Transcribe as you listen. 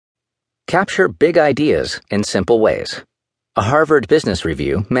Capture big ideas in simple ways. A Harvard Business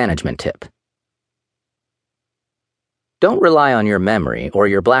Review management tip. Don't rely on your memory or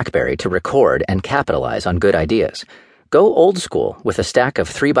your BlackBerry to record and capitalize on good ideas. Go old school with a stack of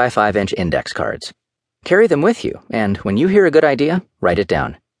 3x5-inch index cards. Carry them with you, and when you hear a good idea, write it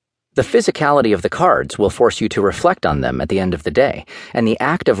down. The physicality of the cards will force you to reflect on them at the end of the day, and the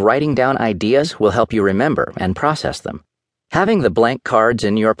act of writing down ideas will help you remember and process them. Having the blank cards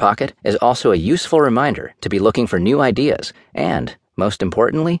in your pocket is also a useful reminder to be looking for new ideas and, most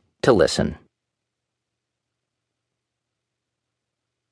importantly, to listen.